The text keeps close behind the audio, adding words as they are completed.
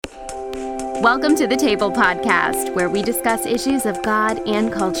Welcome to the Table Podcast, where we discuss issues of God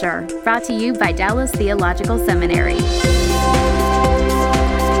and culture, brought to you by Dallas Theological Seminary.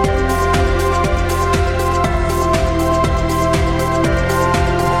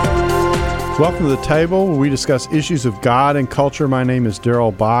 Welcome to the Table, where we discuss issues of God and culture. My name is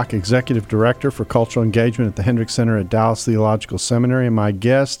Darrell Bock, Executive Director for Cultural Engagement at the Hendricks Center at Dallas Theological Seminary, and my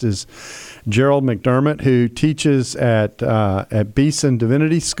guest is Gerald McDermott, who teaches at Beeson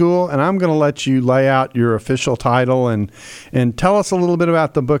Divinity School. And I'm going to let you lay out your official title and tell us a little bit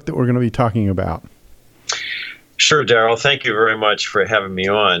about the book that we're going to be talking about. Sure, Darrell. Thank you very much for having me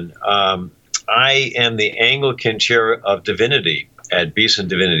on. I am the Anglican Chair of Divinity at Beeson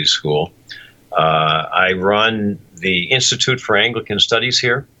Divinity School. I run the Institute for Anglican Studies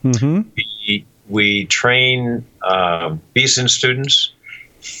here. Mm-hmm. We train Beeson students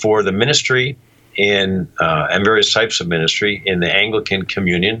for the ministry and various types of ministry in the Anglican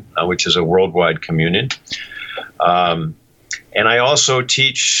Communion, which is a worldwide communion. And I also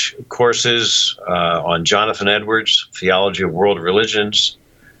teach courses on Jonathan Edwards, Theology of World Religions,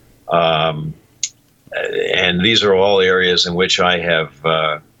 and these are all areas in which I have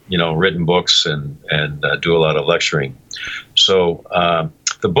written books and do a lot of lecturing. So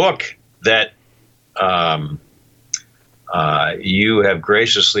the book that you have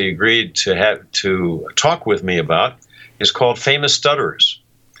graciously agreed to talk with me about is called Famous Stutterers.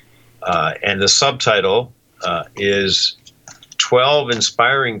 And the subtitle is 12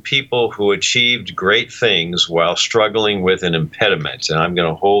 Inspiring People Who Achieved Great Things While Struggling with an Impediment. And I'm going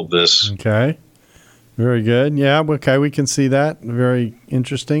to hold this. Okay. Very good. Yeah. Okay. We can see that. Very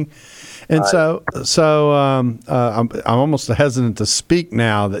interesting. And I'm almost hesitant to speak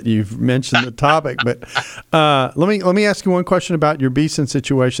now that you've mentioned the topic. But let me ask you one question about your Beeson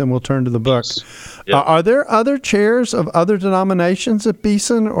situation. We'll turn to the book. Yep. Are there other chairs of other denominations at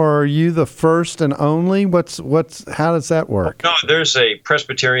Beeson, or are you the first and only? How does that work? No, there's a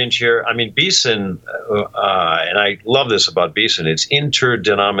Presbyterian chair. I mean, Beeson, and I love this about Beeson. It's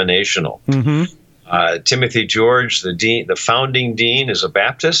interdenominational. Mm-hmm. Timothy George, the founding dean, is a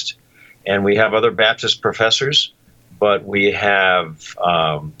Baptist, and we have other Baptist professors, but we have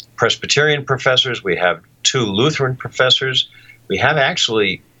Presbyterian professors, we have 2 Lutheran professors, we have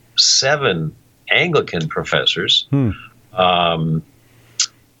actually 7 Anglican professors, and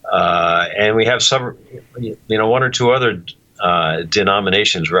we have some, 1 or 2 other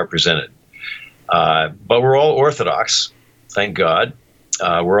denominations represented. But we're all Orthodox, thank God.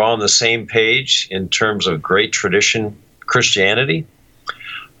 We're all on the same page in terms of great tradition Christianity.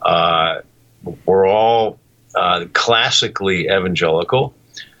 We're all classically evangelical,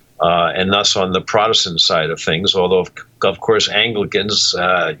 and thus on the Protestant side of things, although, of course, Anglicans,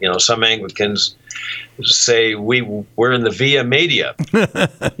 some Anglicans say we're in the via media.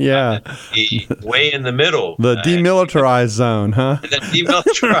 Yeah. Way in the middle. The demilitarized zone, huh? The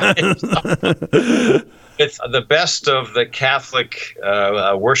demilitarized zone. With the best of the Catholic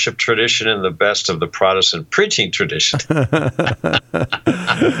worship tradition and the best of the Protestant preaching tradition.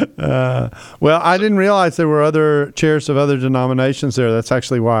 Well, I didn't realize there were other chairs of other denominations there. That's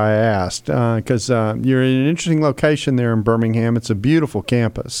actually why I asked, because you're in an interesting location there in Birmingham. It's a beautiful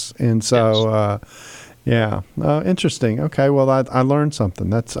campus. And so, yes. Interesting. Okay, well, I learned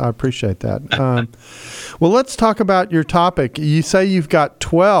something. I appreciate that. Well, let's talk about your topic. You say you've got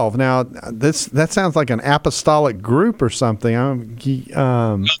 12. Now, that sounds like an apostolic group or something. I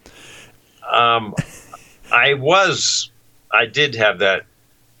did have that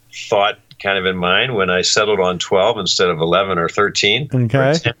thought kind of in mind when I settled on 12 instead of 11 or 13.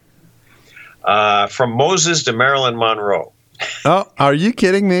 Okay. From Moses to Marilyn Monroe. Oh, are you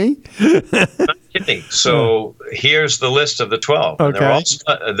kidding me? Not kidding. So here's the list of the 12. Okay.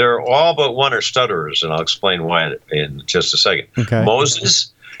 They're all but one are stutterers, and I'll explain why in just a second. Okay.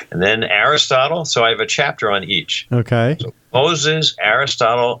 Moses, and then Aristotle. So I have a chapter on each. Okay. So Moses,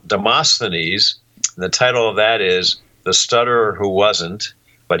 Aristotle, Demosthenes. And the title of that is The Stutterer Who Wasn't,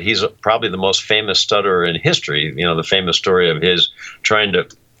 but he's probably the most famous stutterer in history. The famous story of his trying to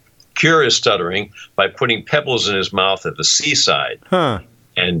cure his stuttering by putting pebbles in his mouth at the seaside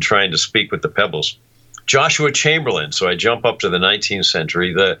and trying to speak with the pebbles. Joshua Chamberlain. So I jump up to the 19th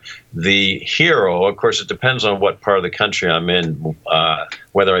century. The hero, of course, it depends on what part of the country I'm in,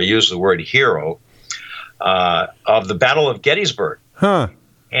 whether I use the word hero, of the Battle of Gettysburg. And,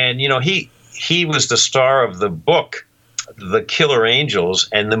 he was the star of the book, The Killer Angels,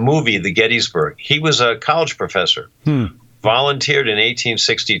 and the movie, The Gettysburg. He was a college professor. Volunteered in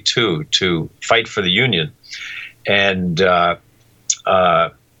 1862 to fight for the Union, and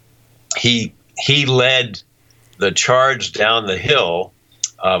he led the charge down the hill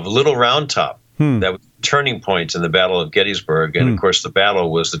of Little Round Top. That was a turning point in the Battle of Gettysburg. And, of course, the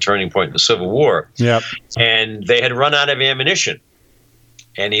battle was the turning point in the Civil War. Yep. And they had run out of ammunition.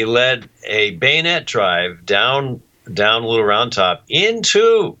 And he led a bayonet drive down Little Round Top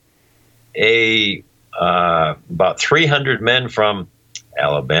into about 300 men from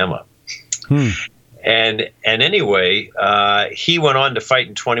Alabama. And anyway, he went on to fight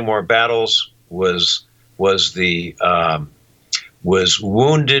in 20 more battles, was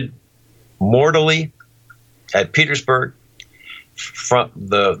wounded mortally at Petersburg, from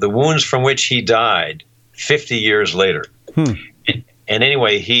the wounds from which he died 50 years later. And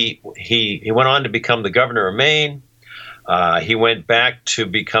anyway, he went on to become the governor of Maine. He went back to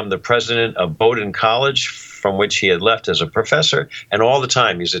become the president of Bowdoin College, from which he had left as a professor. And all the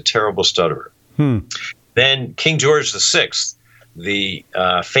time, he's a terrible stutterer. Then King George VI, the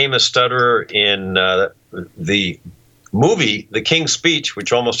famous stutterer in the movie The King's Speech,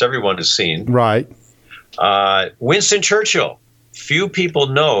 which almost everyone has seen. Right. Winston Churchill. Few people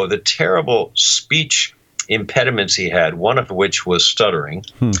know the terrible speech impediments he had, one of which was stuttering.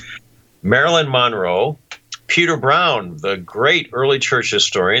 Marilyn Monroe. Peter Brown, the great early church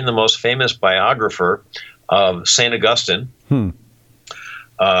historian, the most famous biographer of St. Augustine.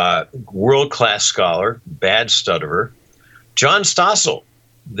 World-class scholar, bad stutterer. John Stossel,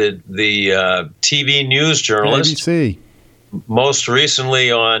 the TV news journalist, ABC. Most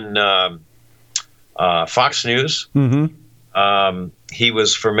recently on Fox News. He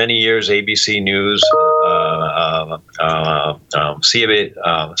was for many years ABC News,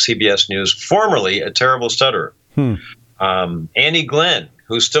 CBS News, formerly a terrible stutterer. Annie Glenn,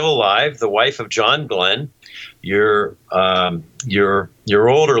 who's still alive, the wife of John Glenn. Your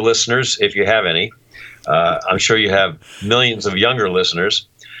older listeners, if you have any, I'm sure you have millions of younger listeners,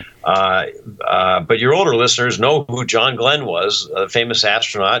 but your older listeners know who John Glenn was, a famous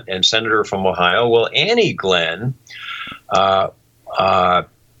astronaut and senator from Ohio. Well, Annie Glenn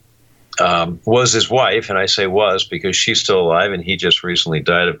was his wife, and I say was because she's still alive, and he just recently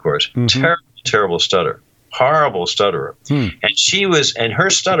died, of course. Terrible stutter. Horrible stutterer. And her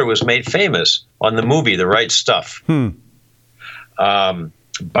stutter was made famous on the movie The Right Stuff.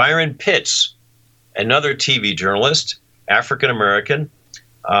 Byron Pitts, another TV journalist, African-American.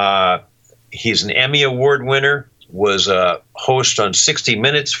 He's an Emmy Award winner, was a host on 60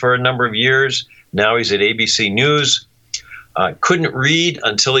 Minutes for a number of years. Now he's at ABC News. Couldn't read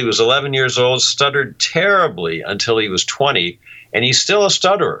until he was 11 years old, stuttered terribly until he was 20, and he's still a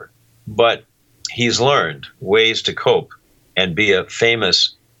stutterer. But he's learned ways to cope and be a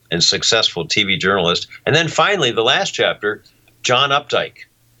famous and successful TV journalist. And then finally, the last chapter, John Updike,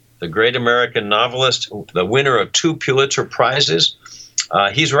 the great American novelist, the winner of 2 Pulitzer Prizes.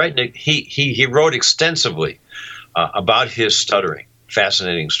 He wrote extensively about his stuttering.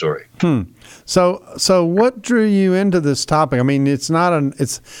 Fascinating story. So what drew you into this topic? I mean,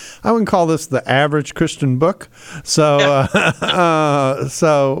 I wouldn't call this the average Christian book. So,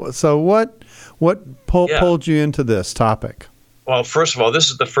 so what pulled you into this topic? Well, first of all, this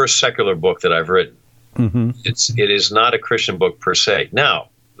is the first secular book that I've written. It is not a Christian book per se. Now,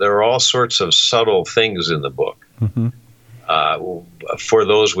 there are all sorts of subtle things in the book for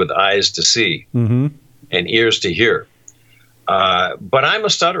those with eyes to see and ears to hear. But I'm a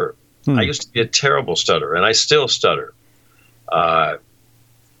stutterer. I used to be a terrible stutterer, and I still stutter.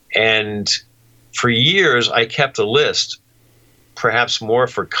 And for years, I kept a list, perhaps more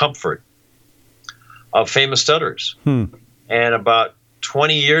for comfort, of famous stutterers. And about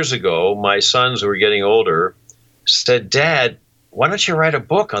 20 years ago, my sons, who were getting older, said, "Dad, why don't you write a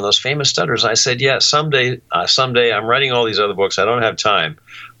book on those famous stutterers?" I said, "Yeah, someday. I'm writing all these other books. I don't have time."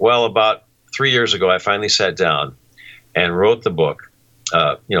 Well, about 3 years ago, I finally sat down and wrote the book,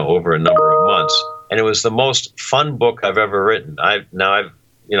 over a number of months. And it was the most fun book I've ever written. I've done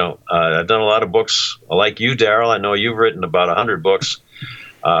a lot of books like you, Daryl. I know you've written about 100 books.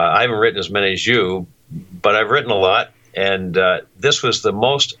 I haven't written as many as you, but I've written a lot. And this was the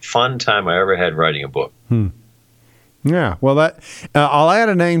most fun time I ever had writing a book. Yeah, well, I'll add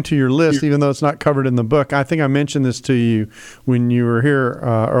a name to your list, even though it's not covered in the book. I think I mentioned this to you when you were here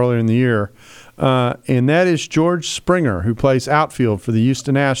earlier in the year, and that is George Springer, who plays outfield for the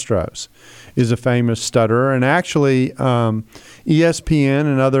Houston Astros, is a famous stutterer. And actually, ESPN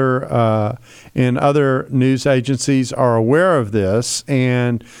and other news agencies are aware of this.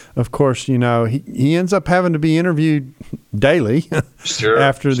 And of course, he ends up having to be interviewed daily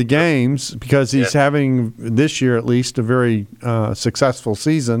after the games because he's having, this year at least, a very successful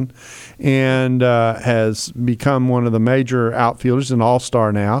season and has become one of the major outfielders, an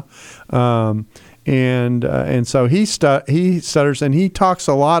all-star now. and so he stutters, and he talks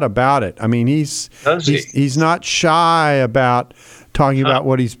a lot about it. I mean, he's not shy about talking about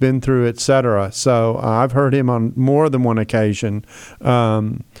what he's been through, etc. So I've heard him on more than one occasion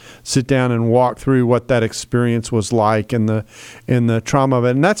sit down and walk through what that experience was like and the trauma of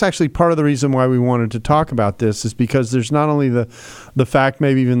it. And that's actually part of the reason why we wanted to talk about this, is because there's not only the fact,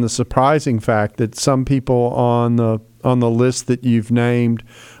 maybe even the surprising fact, that some people on the list that you've named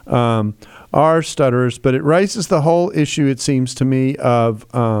are stutterers, but it raises the whole issue, it seems to me, of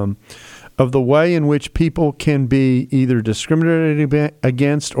the way in which people can be either discriminated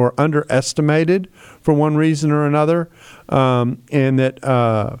against or underestimated for one reason or another, and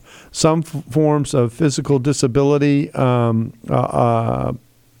that some forms of physical disability,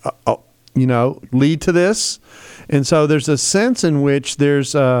 lead to this. And so there's a sense in which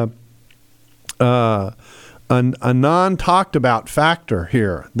there's a non-talked about factor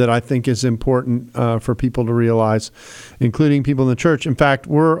here that I think is important for people to realize, including people in the church. In fact,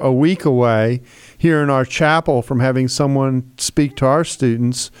 we're a week away here in our chapel from having someone speak to our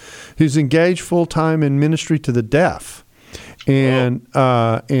students who's engaged full-time in ministry to the deaf, and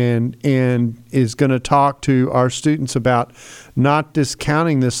is going to talk to our students about not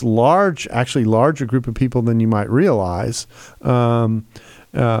discounting this larger group of people than you might realize from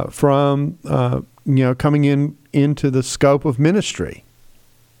coming into the scope of ministry.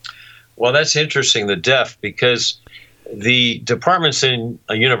 Well, that's interesting, the deaf, because the departments in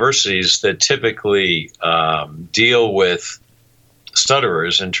universities that typically deal with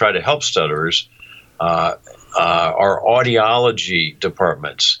stutterers and try to help stutterers are audiology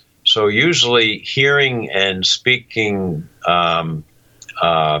departments. So usually hearing and speaking are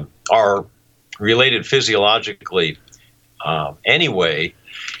related physiologically anyway,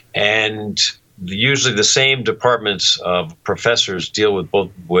 and usually the same departments of professors deal with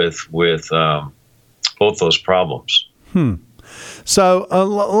both those problems. So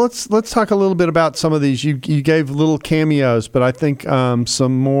let's talk a little bit about some of these. You gave little cameos, but I think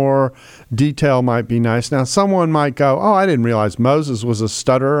some more detail might be nice. Now, someone might go, "Oh, I didn't realize Moses was a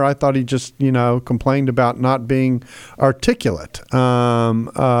stutterer. I thought he just, complained about not being articulate."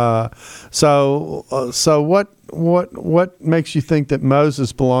 So what makes you think that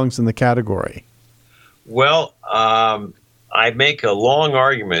Moses belongs in the category? Well, I make a long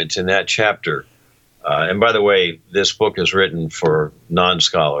argument in that chapter. And by the way, this book is written for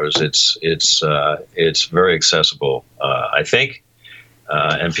non-scholars. It's very accessible, I think,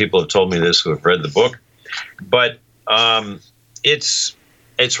 and people have told me this who have read the book. But it's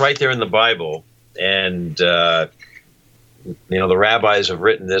right there in the Bible, and the rabbis have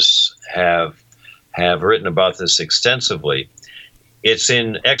written this, have written about this extensively. It's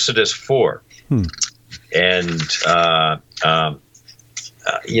in Exodus 4, and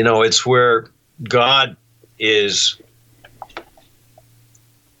it's where God is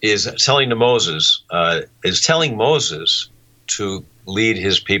telling Moses to lead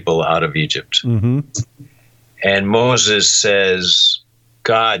his people out of Egypt. Mm-hmm. And Moses says,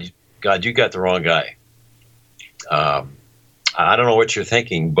 God, you got the wrong guy. I don't know what you're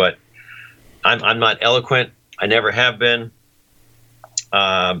thinking, but I'm not eloquent. I never have been.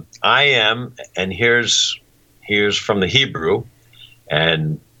 I am, and here's from the Hebrew,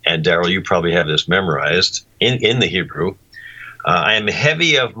 and Darrell, you probably have this memorized in the Hebrew. I am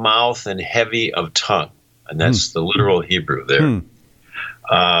heavy of mouth and heavy of tongue, and that's the literal Hebrew there.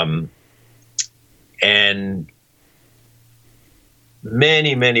 And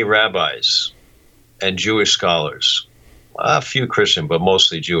many rabbis and Jewish scholars, a few Christian, but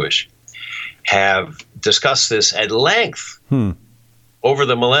mostly Jewish, have discussed this at length over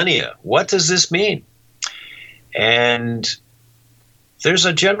the millennia. What does this mean? And there's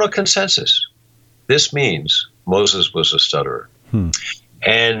a general consensus. This means Moses was a stutterer.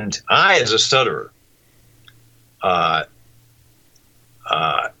 And I, as a stutterer,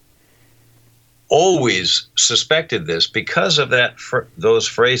 always suspected this because of those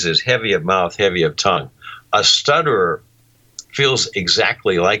phrases, heavy of mouth, heavy of tongue. A stutterer feels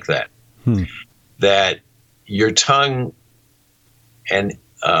exactly like that. That your tongue and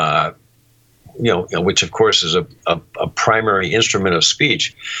which of course is a primary instrument of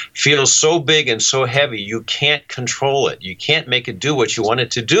speech, feels so big and so heavy you can't control it. You can't make it do what you want it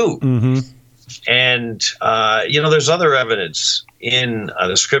to do. Mm-hmm. And there's other evidence in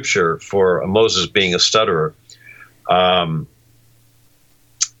the scripture for Moses being a stutterer. In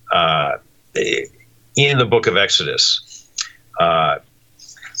the book of Exodus,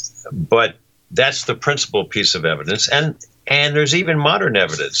 but that's the principal piece of evidence, and there's even modern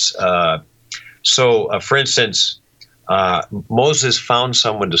evidence. So, for instance, Moses found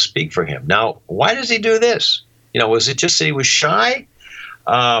someone to speak for him. Now, why does he do this? Was it just that he was shy?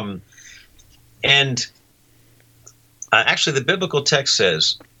 Actually, the biblical text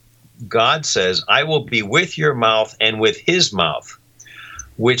says, God says, I will be with your mouth and with his mouth,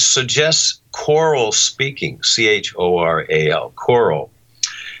 which suggests choral speaking, Choral, choral.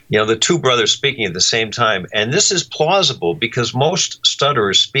 The two brothers speaking at the same time. And this is plausible because most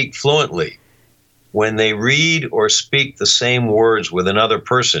stutterers speak fluently when they read or speak the same words with another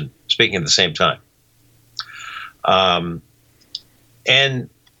person speaking at the same time. And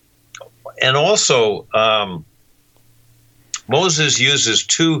also, Moses uses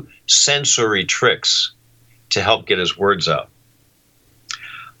two sensory tricks to help get his words out.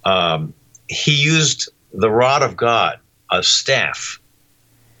 He used the rod of God, a staff.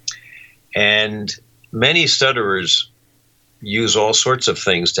 And many stutterers use all sorts of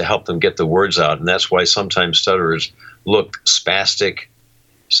things to help them get the words out. And that's why sometimes stutterers look spastic.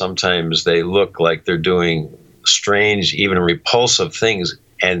 Sometimes they look like they're doing strange, even repulsive things.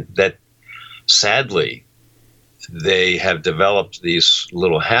 And that, sadly, they have developed these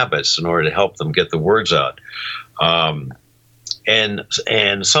little habits in order to help them get the words out. And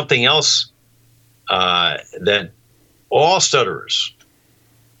something else that all stutterers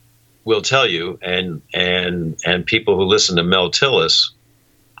will tell you, and people who listen to Mel Tillis,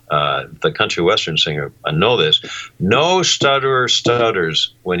 the country western singer, know this. No stutterer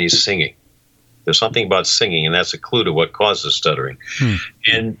stutters when he's singing. There's something about singing, and that's a clue to what causes stuttering.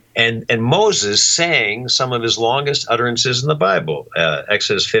 And Moses sang some of his longest utterances in the Bible.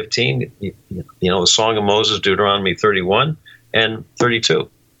 Exodus 15, the Song of Moses, Deuteronomy 31 and 32.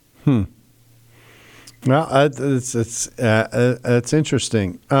 Well, it's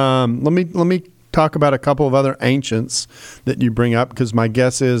interesting. Let me talk about a couple of other ancients that you bring up, because my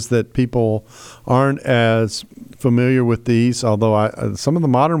guess is that people aren't as familiar with these, although some of the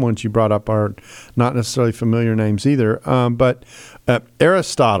modern ones you brought up are not necessarily familiar names either. But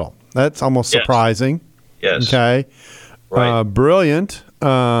Aristotle, that's almost surprising. Yes. Okay. Right. Brilliant.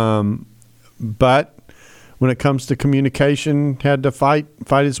 But when it comes to communication, had to fight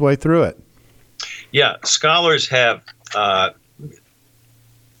his way through it. Yeah, scholars have,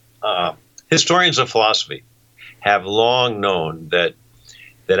 historians of philosophy have long known that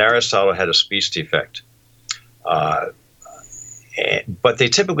Aristotle had a speech defect. But they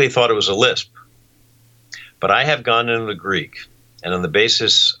typically thought it was a lisp. But I have gone into the Greek, and on the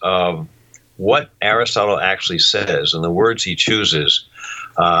basis of what Aristotle actually says and the words he chooses,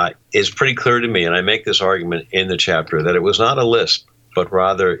 is pretty clear to me, and I make this argument in the chapter, that it was not a lisp, but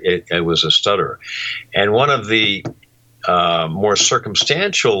rather it was a stutter. And one of the more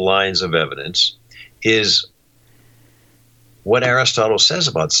circumstantial lines of evidence is what Aristotle says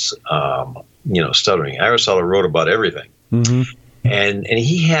about stuttering. Aristotle wrote about everything. Mm-hmm. And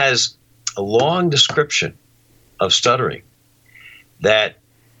he has a long description of stuttering that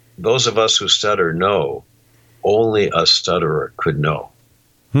those of us who stutter know only a stutterer could know.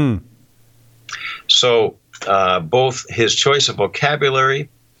 So both his choice of vocabulary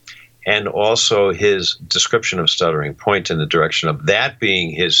and also his description of stuttering point in the direction of that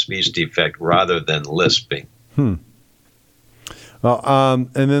being his speech defect rather than lisping. Well, and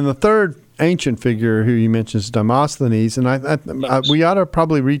then the third ancient figure who you mentioned is Demosthenes, and we ought to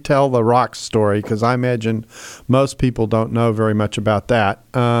probably retell the rock story, because I imagine most people don't know very much about that.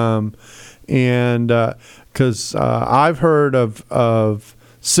 And because I've heard of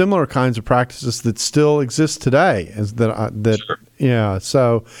similar kinds of practices that still exist today, Sure. Yeah.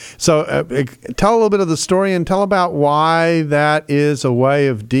 So tell a little bit of the story and tell about why that is a way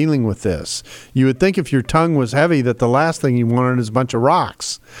of dealing with this. You would think if your tongue was heavy that the last thing you wanted is a bunch of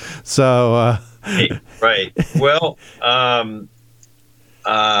rocks. So right. Well,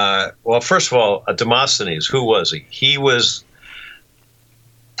 first of all, Demosthenes, who was he? He was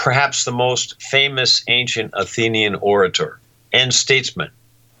perhaps the most famous ancient Athenian orator and statesman.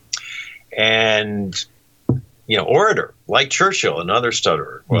 And orator, like Churchill, another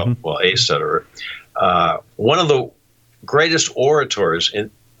stutterer, a stutterer, one of the greatest orators in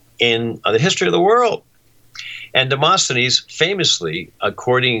the history of the world. And Demosthenes famously,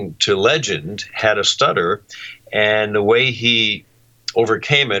 according to legend, had a stutter, and the way he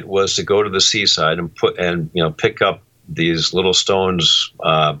overcame it was to go to the seaside and pick up these little stones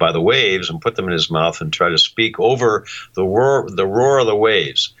by the waves and put them in his mouth and try to speak over the roar of the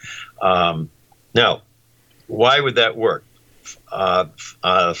waves. Now, why would that work?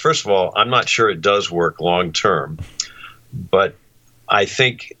 First of all, I'm not sure it does work long term, but I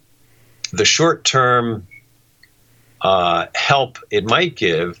think the short term help it might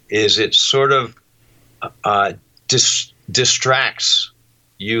give is it sort of distracts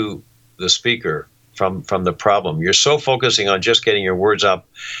you, the speaker, from the problem. You're so focusing on just getting your words up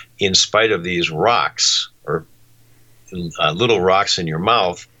in spite of these rocks or little rocks in your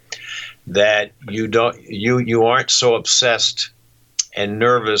mouth that you aren't so obsessed and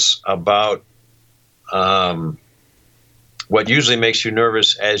nervous about what usually makes you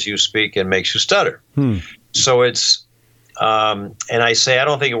nervous as you speak and makes you stutter. So it's and I say I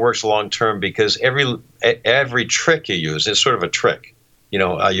don't think it works long term, because every trick you use is sort of a trick.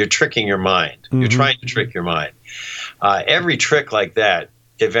 You're tricking your mind. You're trying to trick your mind. Every trick like that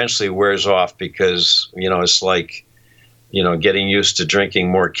eventually wears off, because it's like getting used to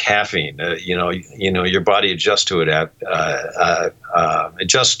drinking more caffeine. Your body adjusts to it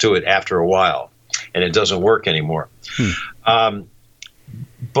after a while, and it doesn't work anymore.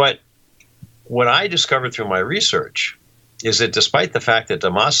 But what I discovered through my research is that despite the fact that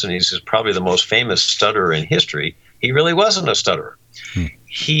Demosthenes is probably the most famous stutterer in history, he really wasn't a stutterer.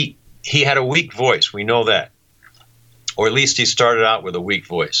 He had a weak voice. We know that. Or at least he started out with a weak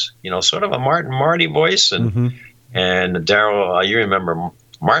voice. Sort of a Martin Marty voice. And Daryl, you remember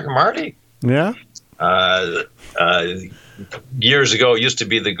Martin Marty? Yeah. Years ago, used to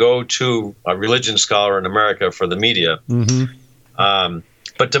be the go-to religion scholar in America for the media.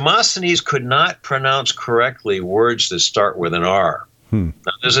 But Demosthenes could not pronounce correctly words that start with an R. Now,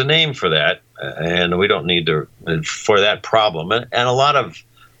 there's a name for that, and we don't need to for that problem. And a lot of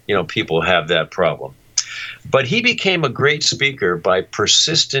people have that problem. But he became a great speaker by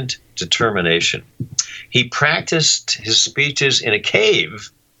persistent determination. He practiced his speeches in a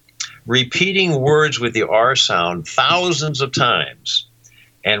cave, repeating words with the R sound thousands of times,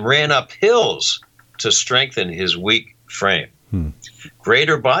 and ran up hills to strengthen his weak frame.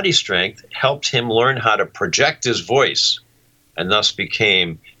 Greater body strength helped him learn how to project his voice, and thus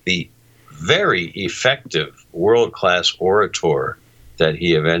became the very effective world-class orator that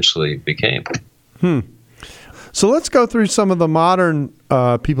he eventually became. So let's go through some of the modern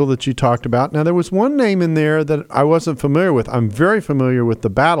people that you talked about. Now, there was one name in there that I wasn't familiar with. I'm very familiar with the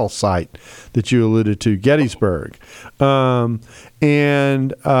battle site that you alluded to, Gettysburg. And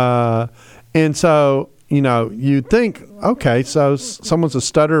so, you'd think, okay, so someone's a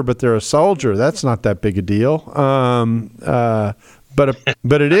stutterer, but they're a soldier. That's not that big a deal.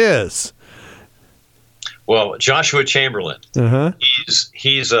 But it is. Well, Joshua Chamberlain,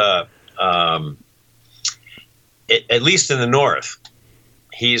 he's at least in the North,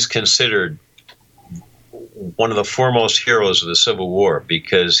 he's considered one of the foremost heroes of the Civil War,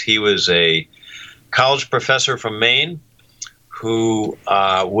 because he was a college professor from Maine who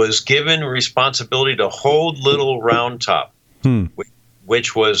was given responsibility to hold Little Round Top,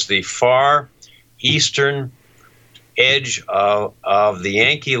 which was the far eastern edge of the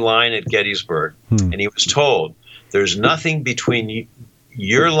Yankee line at Gettysburg. And he was told, there's nothing between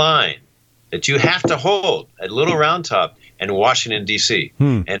your line that you have to hold at Little Round Top and Washington, D.C.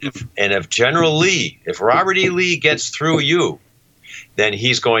 And if General Lee, if Robert E. Lee gets through you, then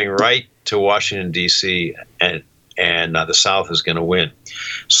he's going right to Washington, D.C., and the South is going to win.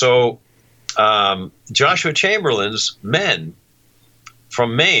 So Joshua Chamberlain's men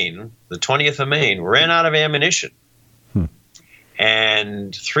from Maine, the 20th of Maine, ran out of ammunition.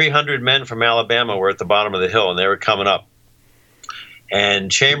 And 300 men from Alabama were at the bottom of the hill, and they were coming up.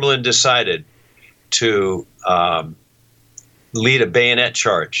 And Chamberlain decided to lead a bayonet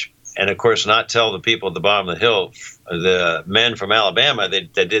charge, and of course not tell the people at the bottom of the hill, the men from Alabama,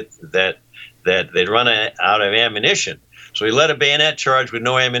 that they'd run out of ammunition. So he led a bayonet charge with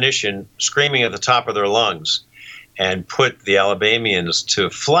no ammunition, screaming at the top of their lungs, and put the Alabamians to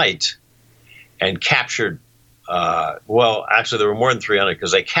flight, and captured. Well, actually, there were more than 300,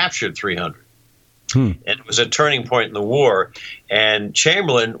 because they captured 300. And it was a turning point in the war. And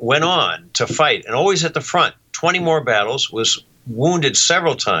Chamberlain went on to fight, and always at the front. 20 more battles, was wounded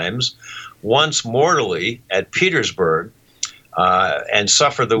several times, once mortally at Petersburg, and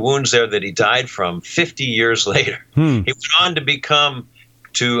suffered the wounds there that he died from 50 years later. He went on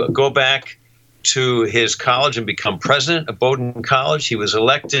to go back to his college and become president of Bowdoin College. He was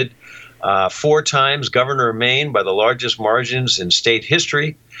elected 4 times governor of Maine by the largest margins in state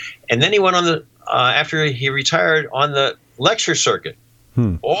history. And then he went on after he retired, on the lecture circuit,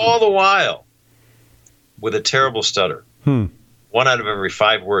 all the while with a terrible stutter. 1 out of every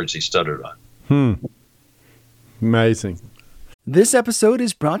 5 words he stuttered on. Amazing. This episode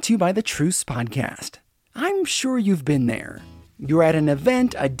is brought to you by the Truce Podcast. I'm sure you've been there. You're at an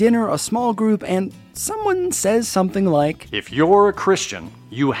event, a dinner, a small group, and someone says something like, "If you're a Christian,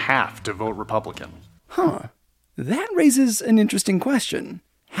 you have to vote Republican." That raises an interesting question.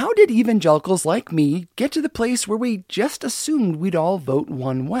 how did evangelicals like me get to the place where we just assumed we'd all vote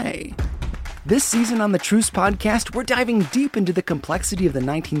one way? This season on the Truce Podcast, we're diving deep into the complexity of the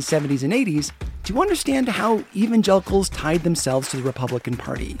 1970s and 80s to understand how evangelicals tied themselves to the Republican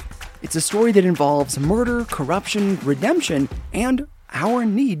Party. It's a story that involves murder, corruption, redemption, and our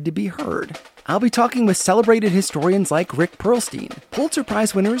need to be heard. I'll be talking with celebrated historians like Rick Perlstein, Pulitzer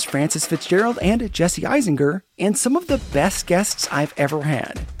Prize winners Frances Fitzgerald and Jesse Eisinger, and some of the best guests I've ever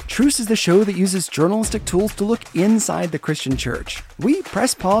had. Truce is the show that uses journalistic tools to look inside the Christian church. We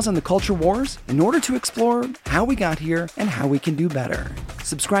press pause on the culture wars in order to explore how we got here and how we can do better.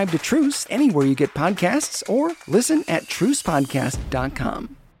 Subscribe to Truce anywhere you get podcasts or listen at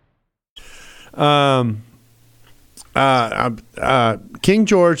trucepodcast.com. King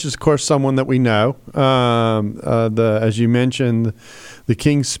George is, of course, someone that we know. As you mentioned, the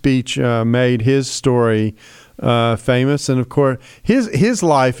King's Speech made his story famous, and of course, his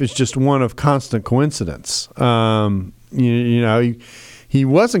life is just one of constant coincidence. He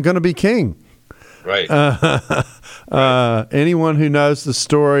wasn't going to be king. Right. Anyone who knows the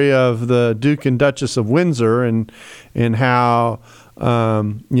story of the Duke and Duchess of Windsor and how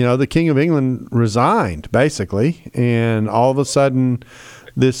the King of England resigned, basically, and all of a sudden,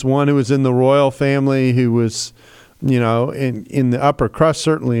 this one who was in the royal family, who was, in the upper crust,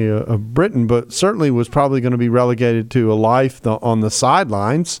 certainly of Britain, but certainly was probably going to be relegated to a life on the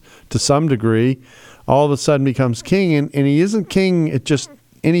sidelines to some degree, all of a sudden becomes king, and he isn't king at just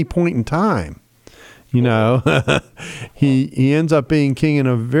any point in time. He ends up being king in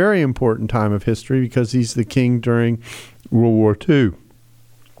a very important time of history because he's the king during World War II.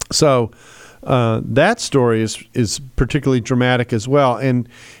 So that story is particularly dramatic as well. And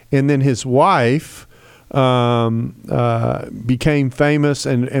then his wife became famous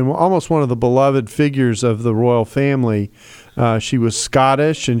and almost one of the beloved figures of the royal family. She was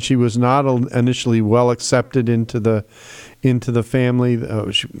Scottish, and she was not initially well accepted into the family.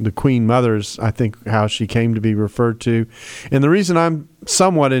 The Queen Mother's, I think, how she came to be referred to. And the reason I'm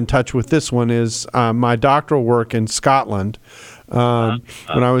somewhat in touch with this one is my doctoral work in Scotland when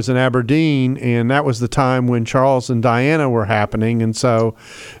I was in Aberdeen, and that was the time when Charles and Diana were happening. And so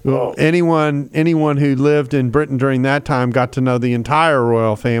anyone who lived in Britain during that time got to know the entire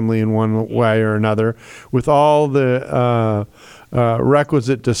royal family in one way or another, with all the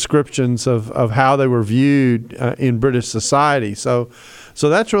requisite descriptions of how they were viewed in British society. So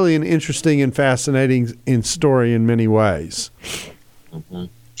that's really an interesting and fascinating story in many ways. Mm-hmm.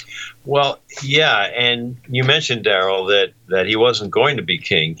 Well, yeah, and you mentioned, Darrell, that he wasn't going to be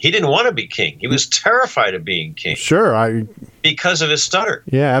king. He didn't want to be king. He was terrified of being king. Sure, because of his stutter.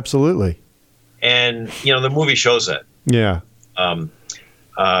 Yeah, absolutely. And the movie shows that. Yeah.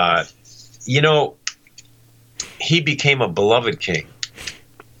 He became a beloved king,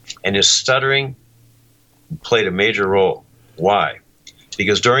 and his stuttering played a major role. Why?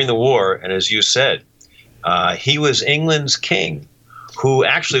 Because during the war, and as you said, he was England's king, who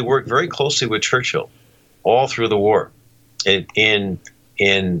actually worked very closely with Churchill all through the war in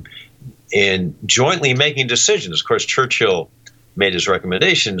jointly making decisions. Of course, Churchill made his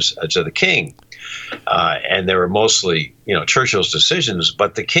recommendations to the king, and they were mostly, Churchill's decisions.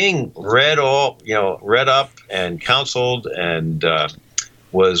 But the king read up and counseled and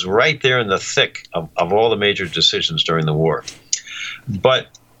was right there in the thick of all the major decisions during the war. But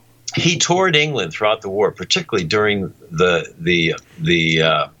he toured England throughout the war, particularly during the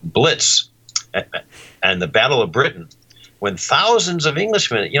Blitz and the Battle of Britain, when thousands of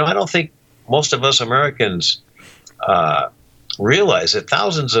Englishmen, I don't think most of us Americans realize that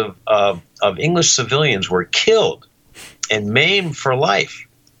thousands of English civilians were killed and maimed for life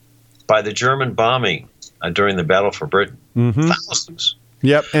by the German bombing during the Battle for Britain. Mm-hmm. Thousands.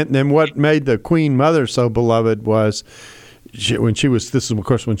 Yep, and then what made the Queen Mother so beloved was when she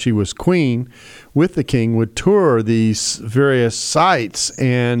was queen, with the king, would tour these various sites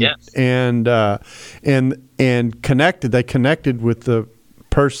and connected. They connected with the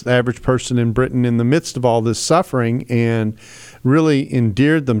average person in Britain in the midst of all this suffering, and really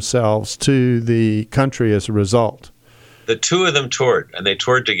endeared themselves to the country as a result. The two of them toured, and they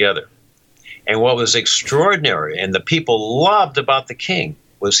toured together. And what was extraordinary, and the people loved about the king,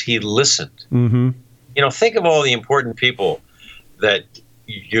 was he listened. Mm-hmm. Think of all the important people that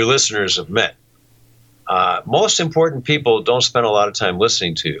your listeners have met. Most important people don't spend a lot of time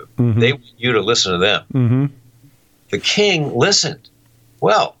listening to you. Mm-hmm. They want you to listen to them. Mm-hmm. The king listened.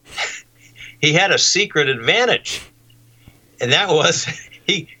 Well, he had a secret advantage, and that was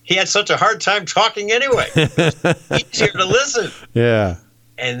he had such a hard time talking anyway. Easier to listen. Yeah.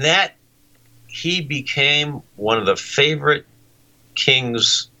 And that he became one of the favorite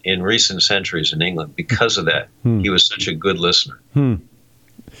kings in recent centuries in England because of that. He was such a good listener.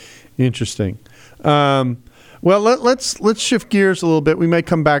 Interesting. Well, let's shift gears a little bit. We may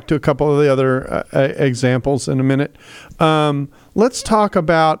come back to a couple of the other examples in a minute. Let's talk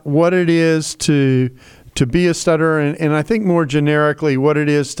about what it is to be a stutterer, and I think more generically what it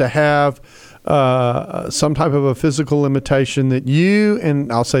is to have some type of a physical limitation that you,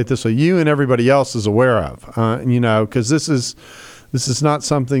 and I'll say it this way, you and everybody else is aware of. Because this is not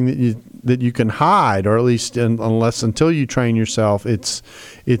something that you can hide, or at least until you train yourself. It's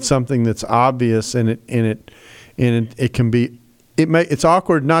something that's obvious, and it can be. It's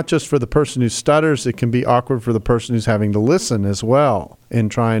awkward not just for the person who stutters. It can be awkward for the person who's having to listen as well and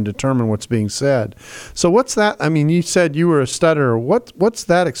try and determine what's being said. So what's that? I mean, you said you were a stutterer. What's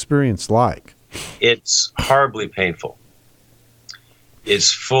that experience like? It's horribly painful.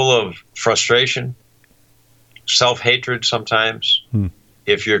 It's full of frustration, self-hatred sometimes.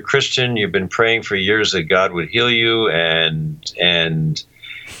 If you're a Christian, you've been praying for years that God would heal you, and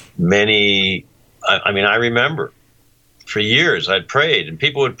many. I remember. For years, I'd prayed, and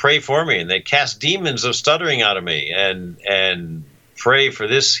people would pray for me, and they'd cast demons of stuttering out of me, and pray for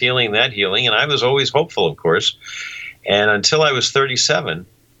this healing, that healing, and I was always hopeful, of course. And until I was 37,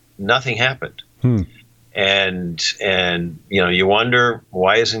 nothing happened. And you wonder,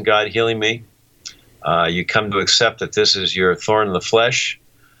 why isn't God healing me? You come to accept that this is your thorn in the flesh,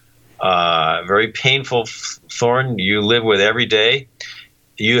 very painful thorn you live with every day.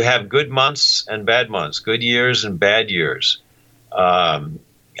 You have good months and bad months, good years and bad years.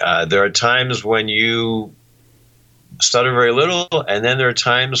 There are times when you stutter very little, and then there are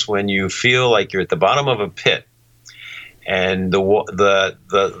times when you feel like you're at the bottom of a pit, and the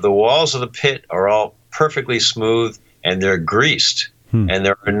walls of the pit are all perfectly smooth, and they're greased, and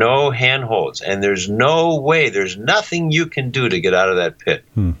there are no handholds, and there's no way, there's nothing you can do to get out of that pit.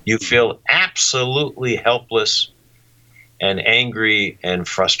 You feel absolutely helpless and angry and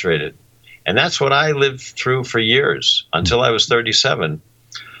frustrated. And that's what I lived through for years until I was 37.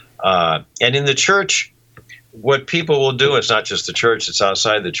 And in the church, what people will do, it's not just the church, it's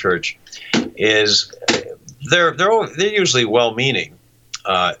outside the church, is they're usually well-meaning,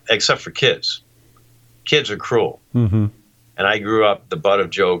 except for kids. Kids are cruel. And I grew up the butt of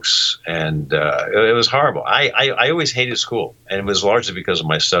jokes, and it was horrible. I always hated school, and it was largely because of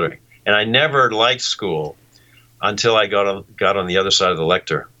my stuttering. And I never liked school until I got on the other side of the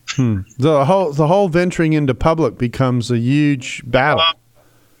lectern. The whole venturing into public becomes a huge battle.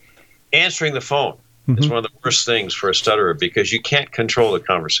 Answering the phone is one of the worst things for a stutterer, because you can't control the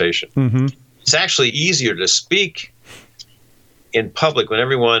conversation. It's actually easier to speak in public when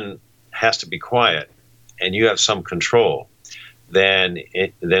everyone has to be quiet and you have some control than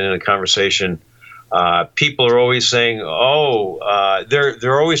in a conversation. People are always saying,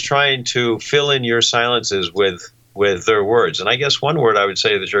 they're always trying to fill in your silences with their words. And I guess one word I would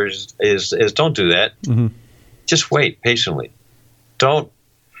say to the church is don't do that. Just wait patiently. Don't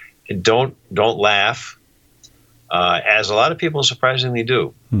laugh, as a lot of people surprisingly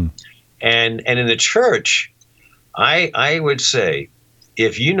do. And in the church, I would say,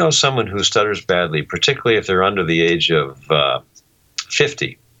 if you know someone who stutters badly, particularly if they're under the age of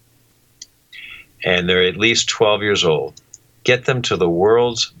 50, and they're at least 12 years old, get them to the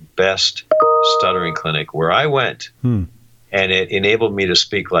world's best stuttering clinic, where I went, and it enabled me to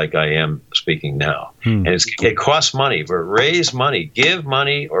speak like I am speaking now. And it costs money, but raise money, give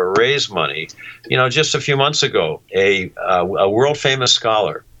money or raise money. Just a few months ago, a world famous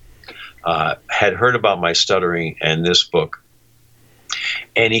scholar had heard about my stuttering and this book,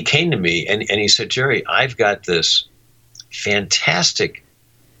 and he came to me and he said, Jerry, I've got this fantastic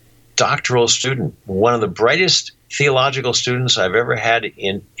doctoral student, one of the brightest theological students I've ever had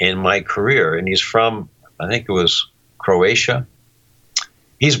in my career. And he's from, I think it was Croatia.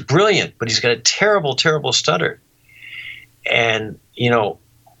 He's brilliant, but he's got a terrible, terrible stutter. And,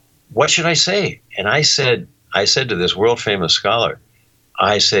 what should I say? And I said to this world famous scholar,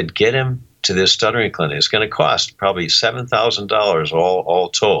 I said, get him to this stuttering clinic. It's going to cost probably $7,000 all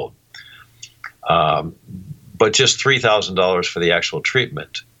told. But just $3,000 for the actual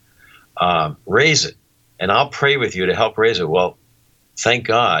treatment. Raise it, and I'll pray with you to help raise it. Well, thank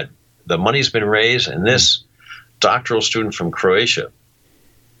God, the money's been raised, and this doctoral student from Croatia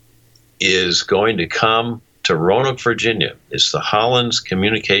is going to come to Roanoke, Virginia. It's the Hollins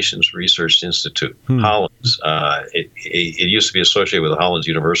Communications Research Institute. Hollins. It used to be associated with Hollins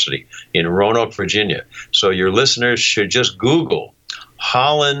University in Roanoke, Virginia. So your listeners should just Google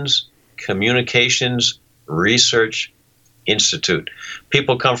Hollins Communications Research Institute.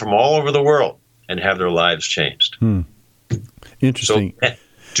 People come from all over the world and have their lives changed. Interesting. So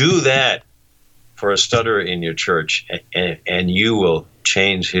do that for a stutterer in your church, and you will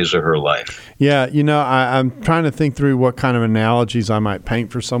change his or her life. Yeah, I'm trying to think through what kind of analogies I might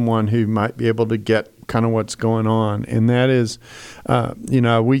paint for someone who might be able to get kind of what's going on, and that is, I've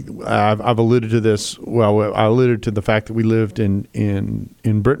alluded to this. Well, I alluded to the fact that we lived in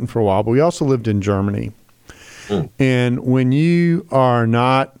Britain for a while, but we also lived in Germany. And when you are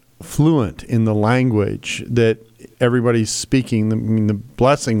not fluent in the language that everybody's speaking, the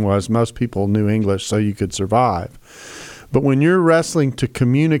blessing was most people knew English, so you could survive. But when you're wrestling to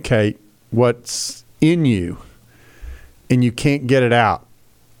communicate what's in you and you can't get it out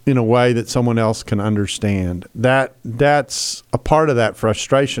in a way that someone else can understand, that's a part of that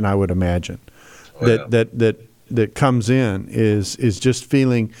frustration, I would imagine, that comes in is just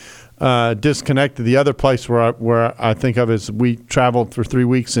feeling disconnected. The other place where I think of is we traveled for 3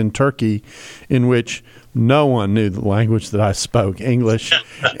 weeks in Turkey, in which no one knew the language that I spoke, English.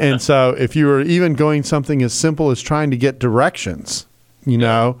 And so if you were even going something as simple as trying to get directions,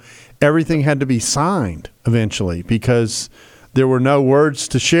 everything had to be signed eventually because there were no words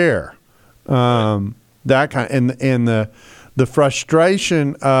to share. That kind, and the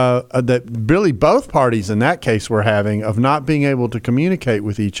frustration that really both parties in that case were having of not being able to communicate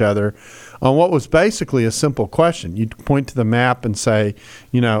with each other on what was basically a simple question. You'd point to the map and say,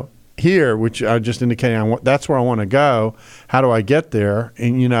 here, which I just indicated, that's where I want to go. How do I get there?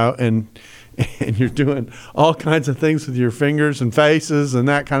 And and you're doing all kinds of things with your fingers and faces and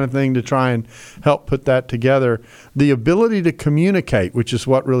that kind of thing to try and help put that together. The ability to communicate, which is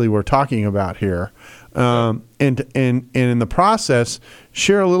what really we're talking about here, and in the process,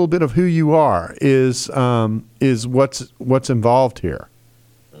 share a little bit of who you are is what's involved here.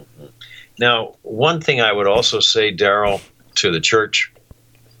 Now, one thing I would also say, Daryl, to the church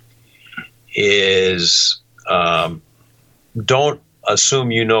is don't assume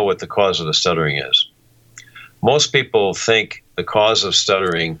you know what the cause of the stuttering is. Most people think the cause of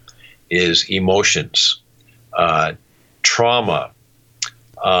stuttering is emotions, trauma.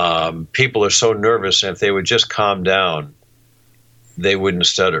 People are so nervous, and if they would just calm down, they wouldn't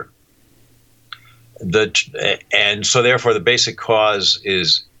stutter. And so therefore the basic cause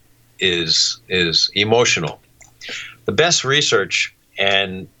is emotional. The best research,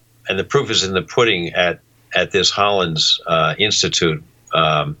 and the proof is in the pudding at this Hollins Institute,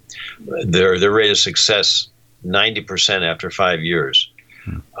 their rate of success, 90% after 5 years,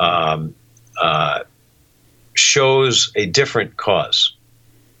 shows a different cause.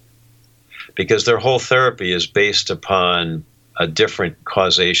 Because their whole therapy is based upon a different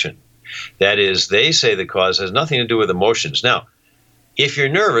causation. That is, they say the cause has nothing to do with emotions. Now, if you're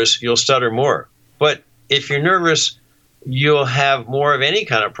nervous, you'll stutter more. But if you're nervous, you'll have more of any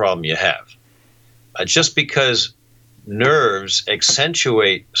kind of problem you have. Just because nerves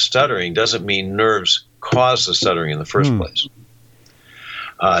accentuate stuttering doesn't mean nerves cause the stuttering in the first place.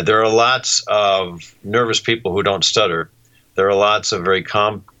 There are lots of nervous people who don't stutter. There are lots of very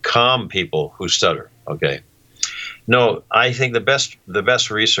calm people who stutter. Okay. No, I think the best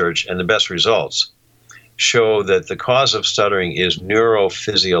research and the best results show that the cause of stuttering is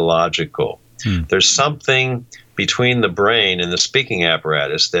neurophysiological. There's something between the brain and the speaking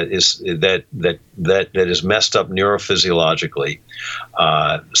apparatus that is messed up neurophysiologically.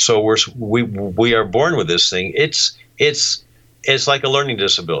 So we are born with this thing. It's like a learning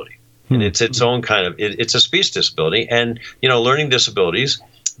disability. And it's its own kind of, it's a speech disability. And, learning disabilities,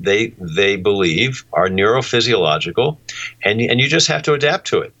 they believe are neurophysiological, and you just have to adapt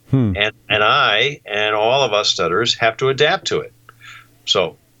to it. And I and all of us stutterers have to adapt to it.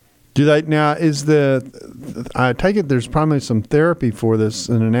 So. Do they now? I take it there's probably some therapy for this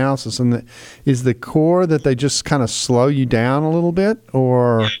and analysis, and is the core that they just kind of slow you down a little bit,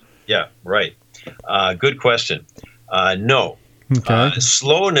 or? Yeah, right. Good question. No. Okay.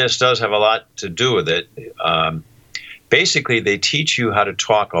 Slowness does have a lot to do with it. Basically, they teach you how to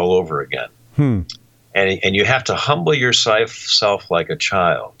talk all over again, and you have to humble yourself like a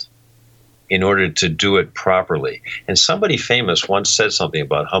child in order to do it properly. And somebody famous once said something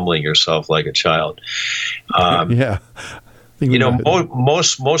about humbling yourself like a child. Yeah.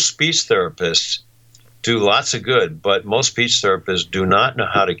 Most speech therapists do lots of good, but most speech therapists do not know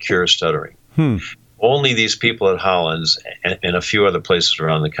how to cure stuttering. Only these people at Hollins and a few other places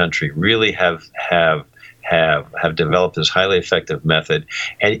around the country really have developed this highly effective method.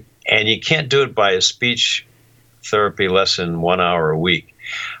 And you can't do it by a speech therapy lesson 1 hour a week.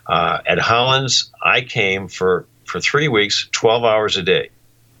 At Hollins, I came for 3 weeks, 12 hours a day.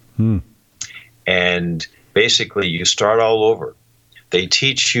 And basically you start all over. They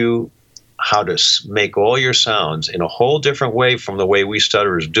teach you how to make all your sounds in a whole different way from the way we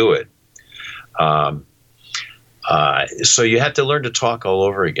stutterers do it. So you have to learn to talk all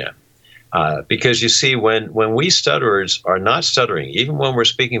over again. Because you see, when we stutterers are not stuttering, even when we're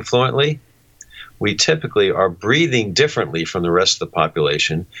speaking fluently, we typically are breathing differently from the rest of the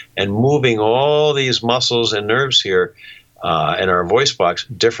population and moving all these muscles and nerves here in our voice box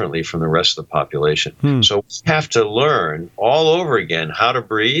differently from the rest of the population. So we have to learn all over again how to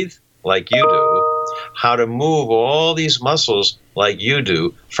breathe like you do, how to move all these muscles like you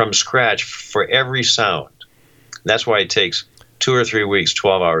do from scratch for every sound. That's why it takes 2 or 3 weeks,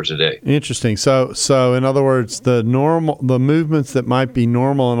 12 hours a day. Interesting. So in other words, the movements that might be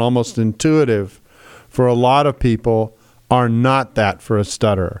normal and almost intuitive for a lot of people are not that for a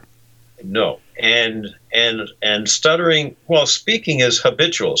stutterer. No. And stuttering, well, speaking is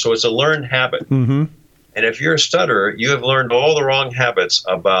habitual, so it's a learned habit. Mm-hmm. And if you're a stutterer, you have learned all the wrong habits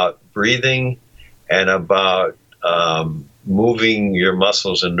about breathing and about moving your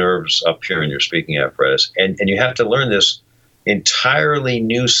muscles and nerves up here in your speaking apparatus. And you have to learn this entirely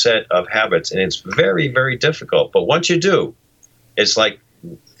new set of habits, and it's very, very difficult. But once you do, it's like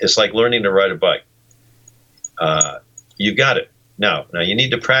learning to ride a bike. You got it. Now you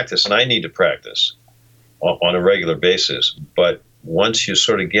need to practice, and I need to practice on a regular basis. But once you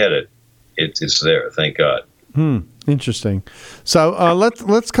sort of get it, it's there. Thank God. Interesting. So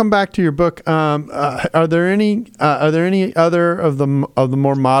let's come back to your book. Are there any other of the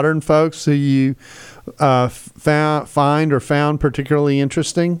more modern folks who you found particularly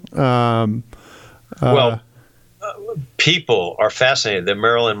interesting? People are fascinated that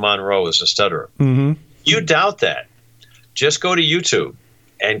Marilyn Monroe is a stutterer. Mm-hmm. You doubt that? Just go to YouTube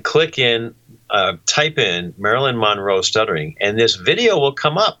and type in Marilyn Monroe stuttering, and this video will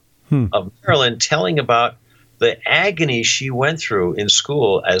come up of Marilyn telling about the agony she went through in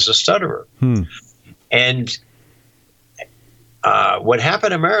school as a stutterer. And what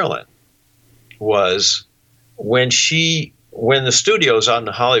happened to Marilyn was when the studios out in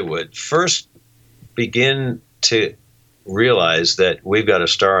Hollywood first begin to realize that we've got a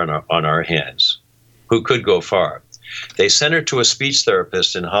star on our hands who could go far, they sent her to a speech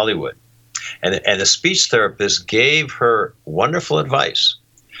therapist in Hollywood. And the speech therapist gave her wonderful advice,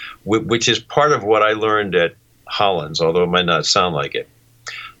 which is part of what I learned at Hollins, although it might not sound like it.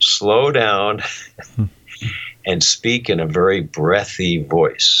 Slow down and speak in a very breathy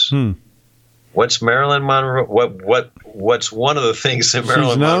voice. What's Marilyn Monroe? What's one of the things that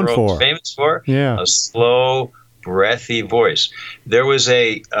Marilyn Monroe is famous for? Yeah, a slow, breathy voice. There was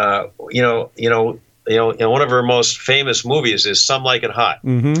in one of her most famous movies is Some Like It Hot,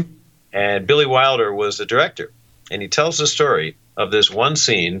 and Billy Wilder was the director, and he tells the story of this one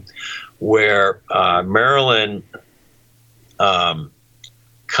scene where Marilyn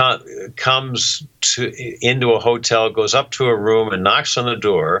comes into a hotel, goes up to a room and knocks on the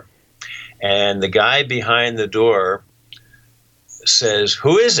door, and the guy behind the door says,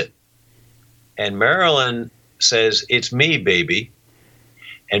 "Who is it?" And Marilyn says, "It's me, baby."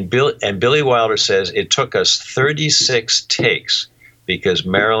 And Billy Wilder says, "It took us 36 takes because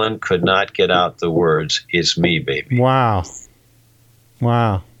Marilyn could not get out the words, 'It's me, baby.'" Wow.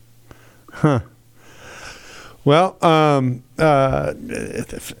 Huh. Well,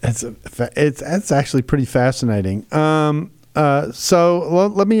 it's actually pretty fascinating.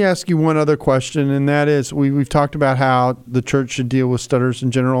 So let me ask you one other question, and that is, we've talked about how the church should deal with stutterers in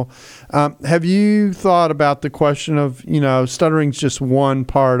general. Have you thought about the question of, stuttering's just one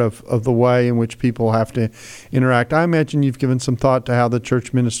part of the way in which people have to interact? I imagine you've given some thought to how the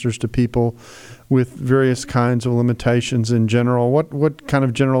church ministers to people with various kinds of limitations in general. What kind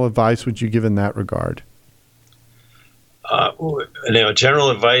of general advice would you give in that regard?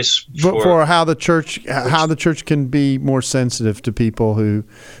 General advice for how the church can be more sensitive to people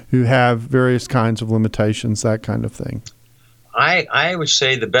who have various kinds of limitations, that kind of thing. I would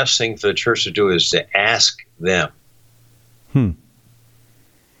say the best thing for the church to do is to ask them.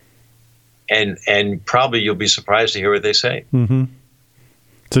 And probably you'll be surprised to hear what they say. Mm-hmm.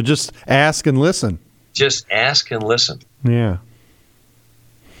 So just ask and listen. Just ask and listen. Yeah.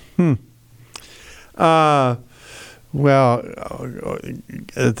 Well,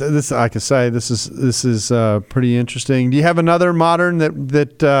 this, like I say, this is pretty interesting. Do you have another modern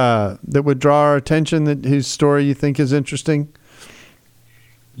that would draw our attention, whose story you think is interesting?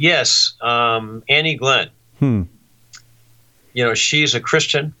 Yes, Annie Glenn. She's a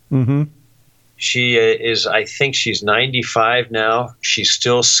Christian. Mm-hmm. She is. I think she's 95 now. She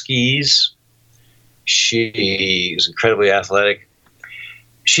still skis. She is incredibly athletic.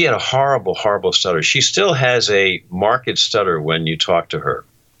 She had a horrible, horrible stutter. She still has a marked stutter when you talk to her.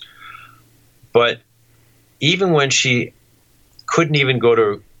 But even when she couldn't even go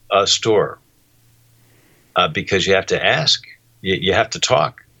to a store, because you have to ask, you have to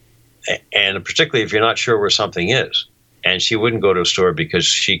talk, and particularly if you're not sure where something is. And she wouldn't go to a store because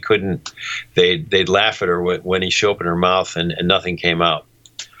she couldn't. They'd laugh at her when she opened her mouth and nothing came out.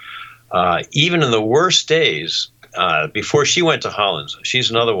 Even in the worst days, before she went to Hollins,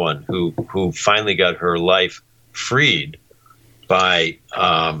 she's another one who finally got her life freed by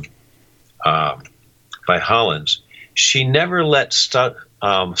Hollins. She never let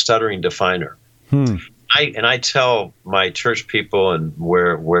stuttering define her. I tell my church people and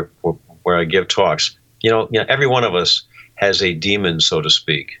where I give talks, you know, every one of us has a demon, so to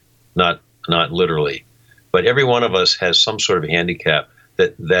speak, not literally, but every one of us has some sort of handicap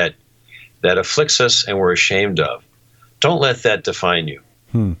that afflicts us and we're ashamed of. Don't let that define you.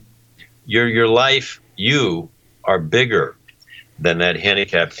 Your life, you are bigger than that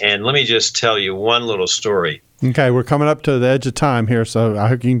handicap. And let me just tell you one little story. Okay, we're coming up to the edge of time here, so I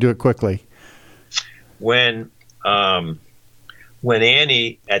hope you can do it quickly. When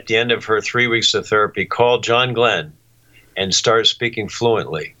Annie, at the end of her 3 weeks of therapy, called John Glenn and started speaking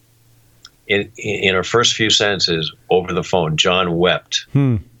fluently in her first few sentences over the phone, John wept.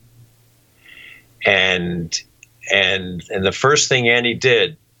 And the first thing Annie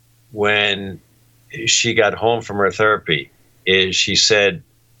did when she got home from her therapy is she said,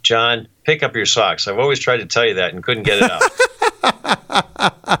 "John, pick up your socks. I've always tried to tell you that and couldn't get it out."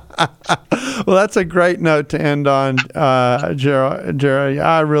 Well, that's a great note to end on, Jerry.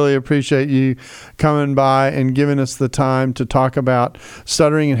 I really appreciate you coming by and giving us the time to talk about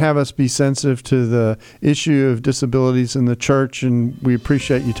stuttering and have us be sensitive to the issue of disabilities in the church. And we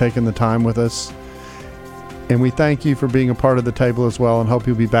appreciate you taking the time with us. And we thank you for being a part of the table as well, and hope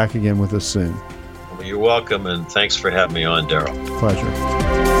you'll be back again with us soon. Well, you're welcome, and thanks for having me on, Daryl. Pleasure.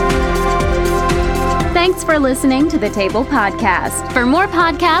 Thanks for listening to the Table Podcast. For more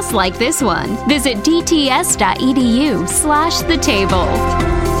podcasts like this one, visit dts.edu/the table.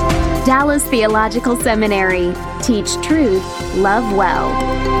 Dallas Theological Seminary. Teach truth, love well.